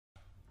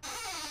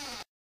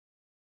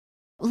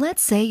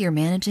Let's say you're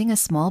managing a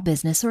small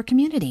business or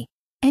community,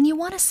 and you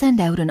want to send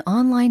out an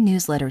online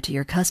newsletter to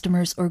your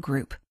customers or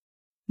group.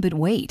 But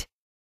wait,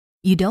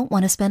 you don't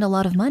want to spend a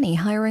lot of money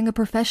hiring a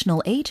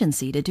professional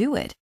agency to do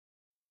it.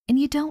 And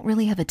you don't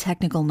really have a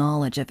technical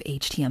knowledge of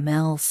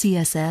HTML,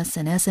 CSS,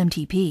 and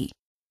SMTP.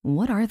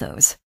 What are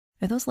those?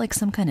 Are those like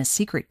some kind of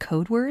secret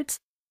code words?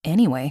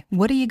 Anyway,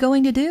 what are you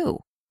going to do?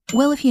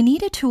 Well, if you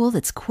need a tool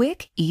that's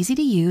quick, easy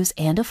to use,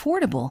 and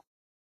affordable,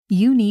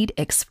 you need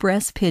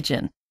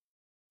ExpressPigeon.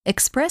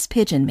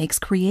 ExpressPigeon makes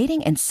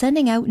creating and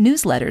sending out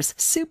newsletters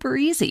super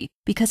easy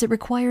because it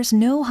requires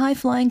no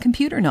high-flying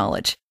computer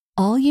knowledge.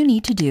 All you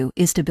need to do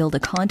is to build a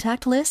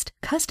contact list,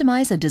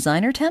 customize a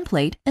designer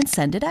template, and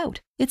send it out.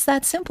 It's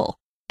that simple.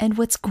 And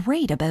what's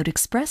great about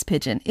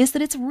ExpressPigeon is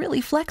that it's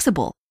really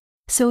flexible.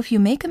 So if you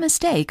make a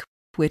mistake,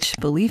 which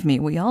believe me,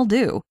 we all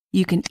do,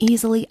 you can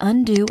easily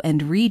undo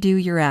and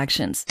redo your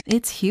actions.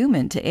 It's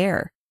human to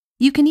err.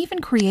 You can even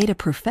create a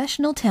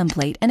professional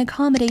template and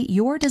accommodate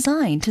your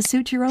design to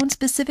suit your own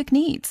specific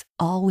needs,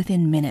 all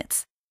within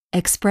minutes.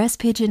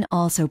 ExpressPigeon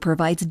also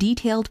provides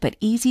detailed but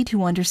easy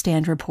to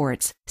understand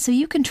reports, so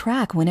you can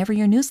track whenever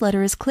your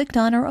newsletter is clicked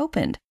on or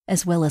opened,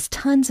 as well as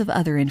tons of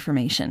other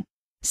information.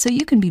 So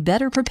you can be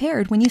better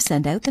prepared when you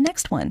send out the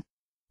next one.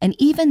 And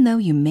even though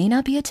you may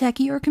not be a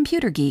techie or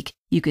computer geek,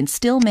 you can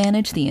still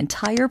manage the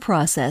entire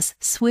process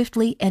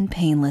swiftly and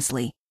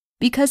painlessly.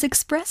 Because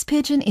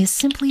ExpressPigeon is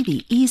simply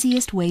the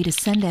easiest way to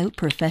send out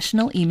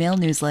professional email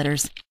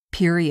newsletters,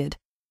 period.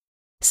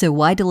 So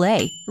why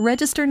delay?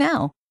 Register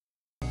now.